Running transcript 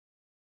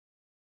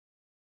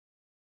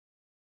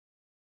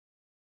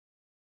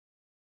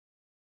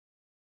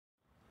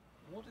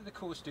What did the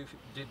course do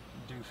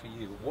for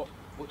you? What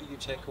did you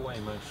take away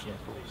most from the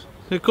course?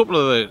 A couple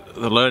of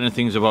the learning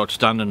things about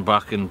standing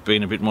back and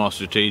being a bit more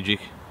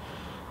strategic,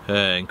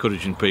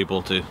 encouraging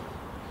people to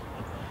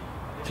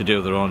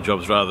do their own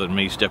jobs rather than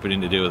me stepping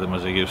in to do them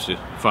as I used to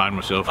find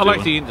myself doing. I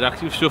like the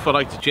interactive stuff. I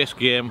like the chess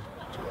game.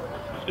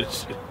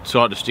 It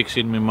sort of sticks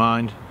in my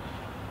mind.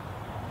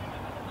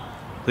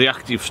 The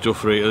active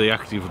stuff, really, the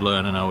active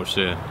learning, I would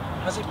say.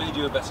 Has it made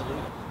you a better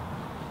leader?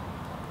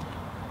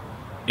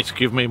 It's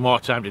given me more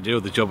time to do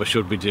the job I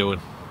should be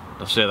doing.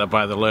 I say that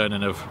by the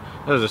learning of,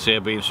 as I say,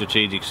 being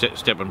strategic,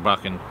 stepping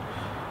back and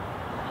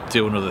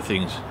doing other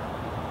things.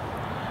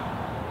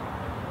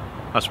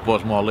 I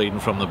suppose more leading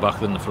from the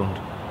back than the front.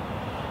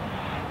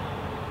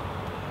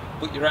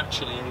 But you're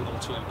actually able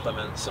to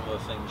implement some of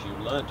the things you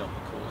learned on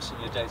the course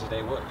in your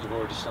day-to-day work. You've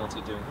already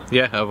started doing that.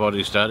 Yeah, I've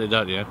already started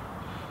that, yeah.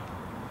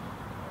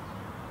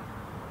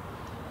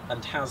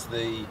 And has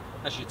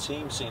your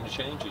team seen a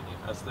change in you?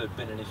 Has there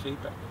been any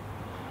feedback?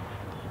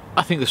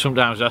 I think they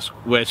sometimes ask,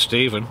 where's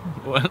Stephen?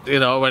 You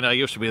know, when I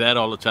used to be there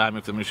all the time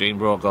if the machine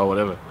broke or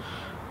whatever.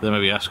 They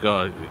maybe ask,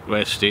 oh,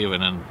 where's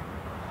Stephen? And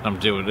I'm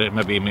doing it,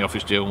 maybe in my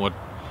office doing what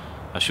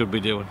I should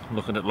be doing,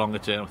 looking at longer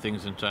term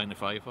things and trying to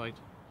firefight.